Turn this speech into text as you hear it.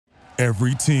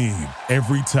Every team,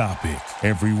 every topic,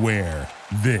 everywhere.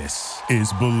 This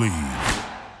is Believe.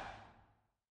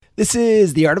 This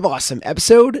is The Art of Awesome,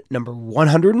 episode number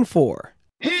 104.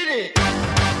 Hit it!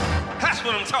 That's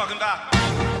what I'm talking about.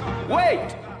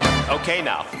 Wait! Okay,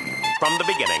 now, from the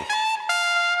beginning.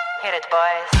 Hit it,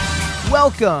 boys.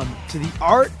 Welcome to The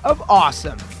Art of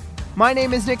Awesome. My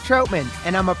name is Nick Troutman,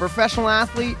 and I'm a professional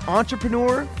athlete,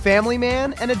 entrepreneur, family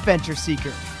man, and adventure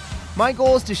seeker. My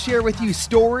goal is to share with you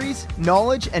stories,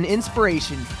 knowledge, and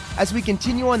inspiration as we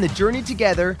continue on the journey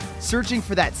together, searching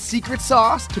for that secret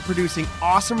sauce to producing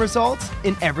awesome results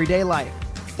in everyday life.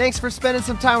 Thanks for spending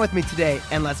some time with me today,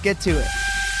 and let's get to it.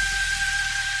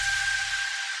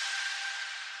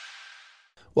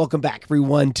 Welcome back,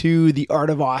 everyone, to The Art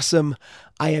of Awesome.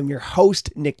 I am your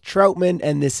host, Nick Troutman,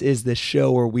 and this is the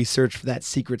show where we search for that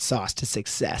secret sauce to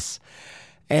success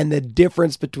and the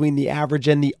difference between the average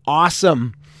and the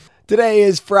awesome. Today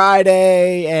is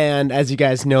Friday, and as you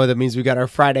guys know, that means we got our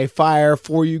Friday Fire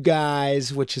for you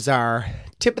guys, which is our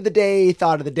tip of the day,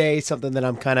 thought of the day, something that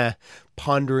I'm kind of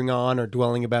pondering on or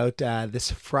dwelling about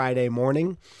this Friday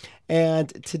morning.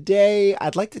 And today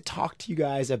I'd like to talk to you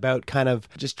guys about kind of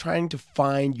just trying to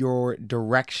find your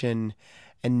direction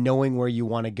and knowing where you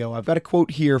want to go. I've got a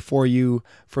quote here for you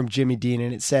from Jimmy Dean,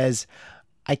 and it says,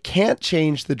 "I can't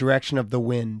change the direction of the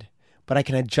wind, but I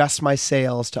can adjust my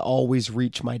sails to always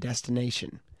reach my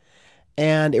destination."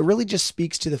 And it really just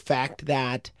speaks to the fact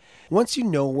that once you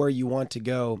know where you want to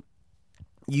go,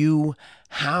 you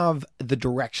have the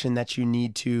direction that you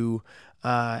need to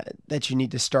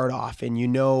start off, and you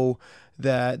know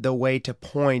the way to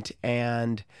point,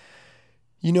 and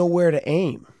you know where to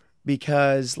aim.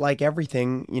 Because like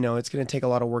everything, it's going to take a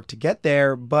lot of work to get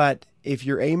there, but if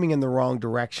you're aiming in the wrong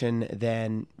direction,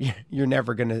 then you're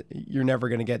never gonna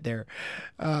get there.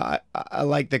 I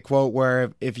like the quote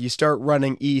where if you start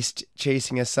running east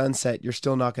chasing a sunset, you're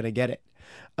still not going to get it.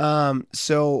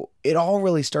 So it all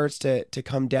really starts to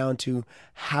come down to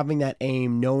having that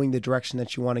aim, knowing the direction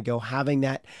that you want to go, having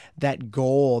that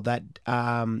goal,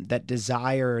 that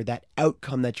desire, that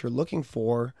outcome that you're looking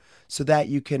for, so that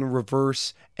you can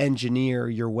reverse engineer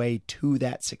your way to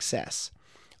that success.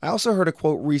 I also heard a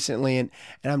quote recently, and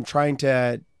I'm trying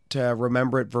to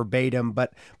remember it verbatim,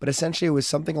 but essentially it was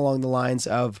something along the lines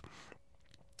of,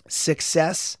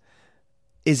 success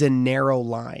is a narrow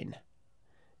line.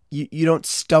 You don't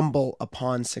stumble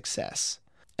upon success.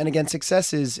 And again,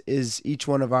 success is each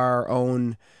one of our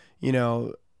own,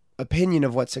 opinion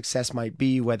of what success might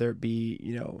be, whether it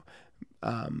be,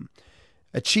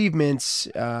 achievements,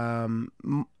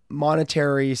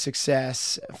 monetary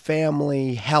success,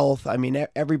 family, health. I mean,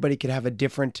 everybody could have a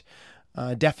different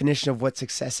definition of what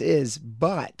success is,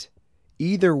 but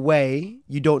either way,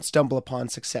 you don't stumble upon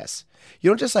success. You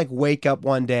don't just wake up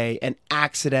one day and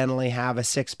accidentally have a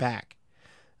six-pack.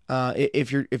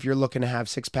 If you're looking to have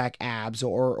six-pack abs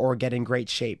or get in great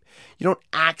shape, you don't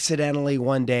accidentally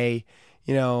one day,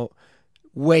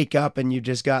 wake up and you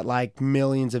just got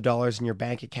millions of dollars in your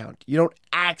bank account. You don't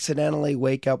accidentally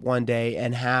wake up one day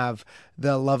and have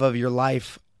the love of your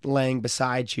life laying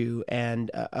beside you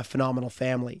and a phenomenal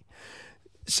family.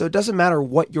 So it doesn't matter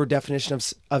what your definition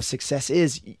of success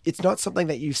is. It's not something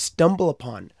that you stumble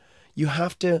upon. You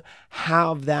have to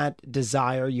have that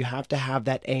desire. You have to have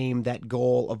that aim, that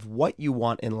goal of what you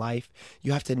want in life.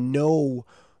 You have to know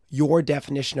your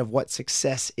definition of what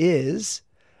success is.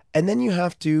 And then you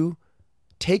have to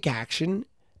take action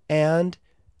and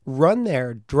run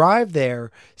there, drive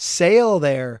there, sail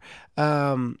there.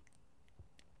 And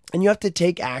you have to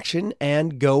take action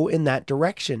and go in that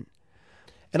direction.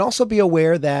 And also be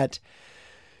aware that,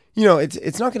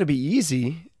 it's not going to be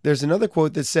easy. There's another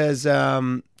quote that says,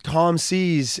 calm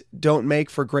seas don't make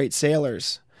for great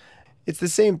sailors. It's the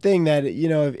same thing that,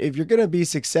 if you're going to be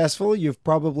successful, you've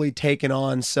probably taken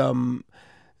on some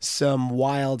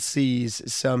wild seas,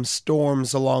 some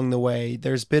storms along the way.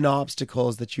 There's been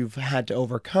obstacles that you've had to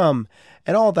overcome,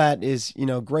 and all that is,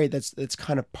 great. That's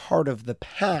kind of part of the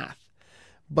path.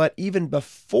 But even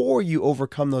before you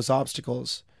overcome those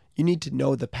obstacles, you need to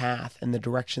know the path and the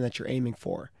direction that you're aiming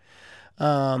for.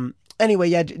 Anyway,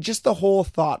 yeah, just the whole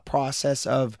thought process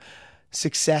of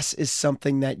success is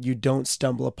something that you don't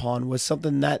stumble upon was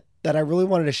something that I really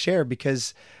wanted to share,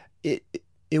 because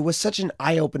it was such an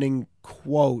eye-opening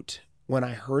quote when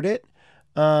I heard it.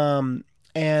 And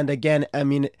again, I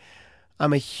mean,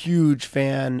 I'm a huge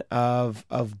fan of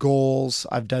goals.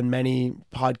 I've done many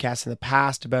podcasts in the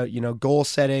past about, goal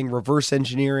setting, reverse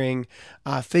engineering,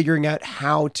 figuring out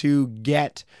how to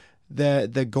get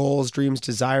the goals, dreams,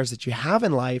 desires that you have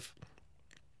in life.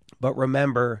 But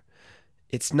remember,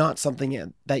 it's not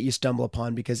something that you stumble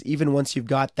upon, because even once you've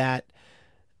got that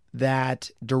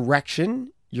that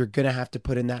direction, you're going to have to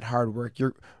put in that hard work.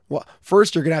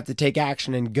 First you're going to have to take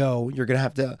action and go. You're going to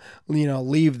have to,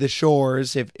 leave the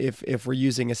shores if we're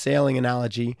using a sailing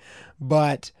analogy.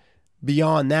 But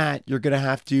beyond that, you're going to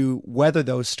have to weather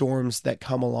those storms that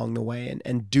come along the way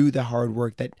and do the hard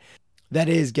work that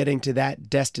is getting to that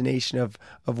destination of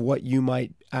what you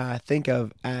might think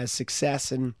of as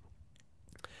success. And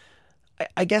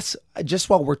I guess just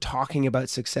while we're talking about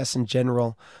success in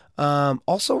general,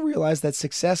 also realize that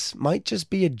success might just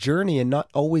be a journey and not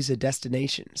always a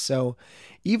destination. So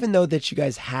even though that you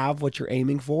guys have what you're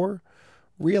aiming for,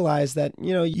 realize that,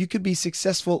 you could be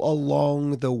successful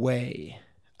along the way,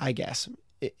 I guess.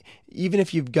 Even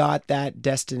if you've got that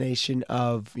destination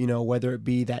of, whether it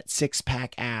be that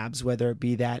 6-pack abs, whether it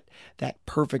be that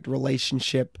perfect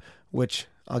relationship, which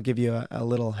I'll give you a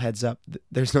little heads up.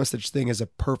 There's no such thing as a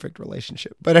perfect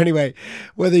relationship. But anyway,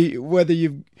 whether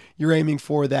you're aiming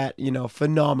for that,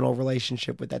 phenomenal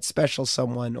relationship with that special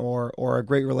someone, or a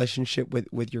great relationship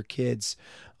with your kids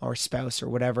or spouse or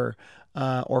whatever,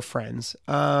 or friends,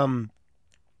 or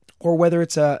whether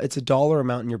it's a dollar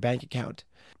amount in your bank account.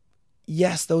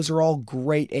 Yes, those are all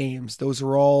great aims. Those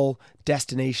are all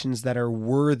destinations that are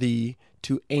worthy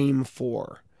to aim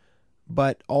for.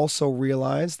 But also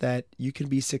realize that you can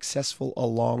be successful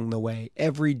along the way.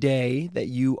 Every day that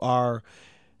you are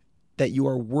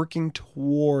working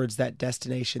towards that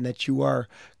destination, that you are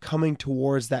coming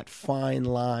towards that fine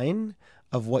line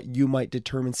of what you might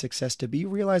determine success to be,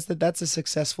 realize that that's a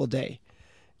successful day.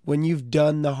 When you've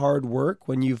done the hard work,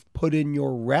 when you've put in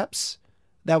your reps,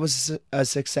 that was a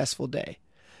successful day.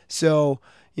 So,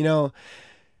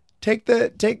 take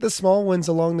the small wins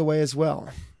along the way as well.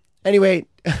 Anyway,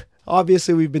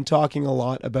 obviously, we've been talking a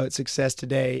lot about success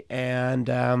today, and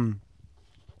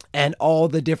all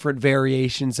the different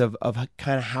variations of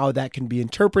kind of how that can be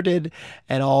interpreted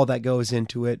and all that goes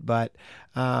into it. But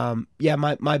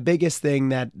my biggest thing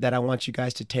that I want you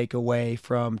guys to take away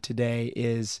from today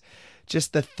is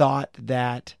just the thought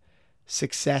that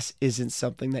success isn't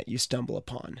something that you stumble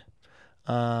upon.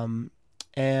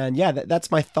 That's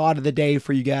my thought of the day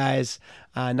for you guys.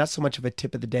 Not so much of a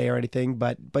tip of the day or anything,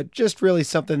 but just really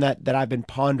something that I've been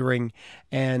pondering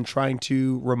and trying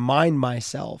to remind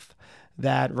myself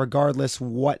that regardless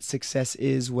what success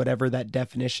is, whatever that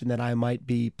definition that I might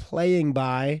be playing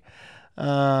by,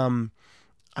 I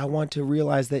want to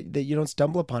realize that you don't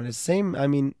stumble upon it.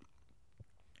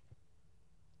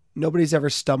 Nobody's ever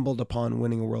stumbled upon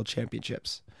winning a world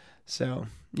championships. So,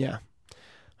 yeah.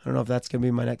 I don't know if that's going to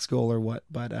be my next goal or what,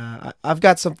 but I've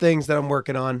got some things that I'm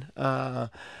working on. I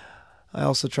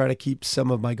also try to keep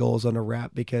some of my goals under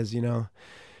wrap because,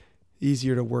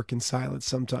 easier to work in silence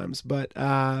sometimes. But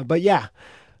yeah.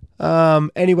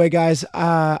 Anyway, guys,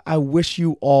 I wish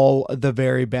you all the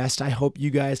very best. I hope you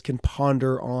guys can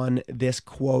ponder on this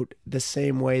quote the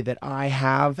same way that I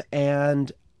have,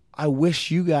 and I wish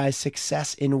you guys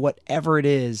success in whatever it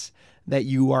is that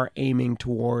you are aiming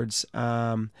towards.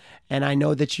 And I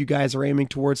know that you guys are aiming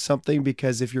towards something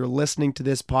because if you're listening to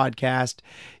this podcast,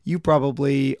 you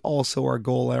probably also are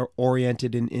goal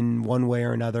oriented in one way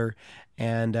or another.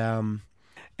 And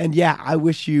yeah, I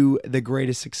wish you the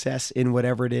greatest success in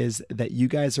whatever it is that you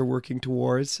guys are working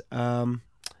towards. And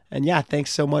yeah,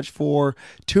 thanks so much for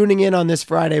tuning in on this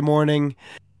Friday morning.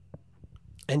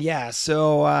 And yeah,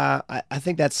 so I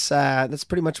think that's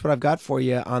pretty much what I've got for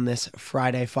you on this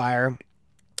Friday Fire.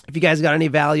 If you guys got any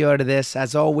value out of this,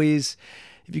 as always,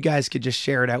 if you guys could just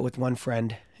share it out with one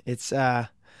friend. It's I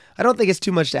don't think it's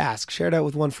too much to ask. Share it out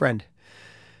with one friend.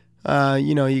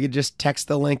 You could just text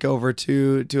the link over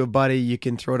to a buddy. You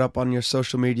can throw it up on your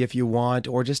social media if you want,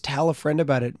 or just tell a friend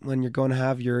about it when you're going to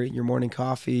have your morning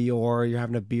coffee, or you're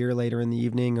having a beer later in the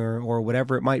evening, or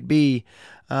whatever it might be.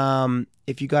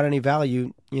 If you got any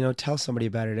value, tell somebody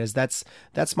about it. As that's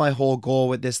my whole goal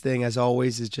with this thing, as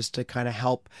always, is just to kind of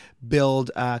help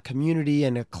build a community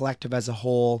and a collective as a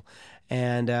whole.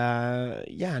 And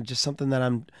just something that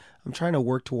I'm trying to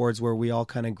work towards where we all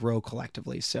kind of grow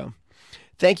collectively. So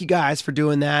thank you guys for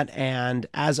doing that. And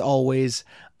as always,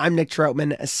 I'm Nick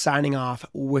Troutman signing off,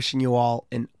 wishing you all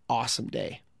an awesome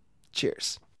day.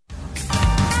 Cheers.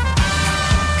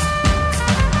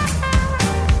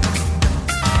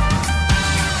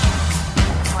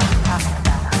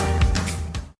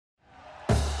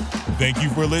 Thank you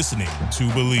for listening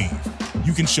to Believe.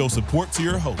 You can show support to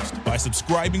your host by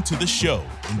subscribing to the show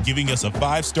and giving us a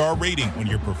 5-star rating on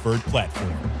your preferred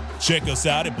platform. Check us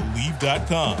out at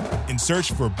Believe.com and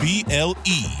search for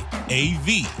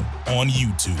BLEAV on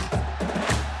YouTube.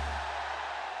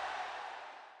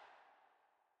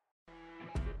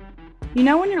 You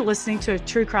know when you're listening to a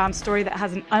true crime story that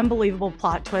has an unbelievable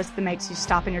plot twist that makes you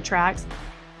stop in your tracks?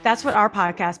 That's what our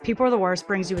podcast, People Are the Worst,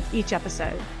 brings you with each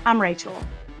episode. I'm Rachel.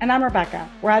 And I'm Rebecca.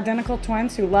 We're identical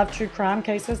twins who love true crime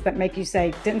cases that make you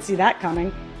say, didn't see that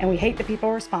coming, and we hate the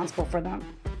people responsible for them.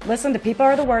 Listen to People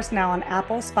Are the Worst now on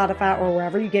Apple, Spotify, or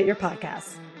wherever you get your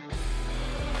podcasts.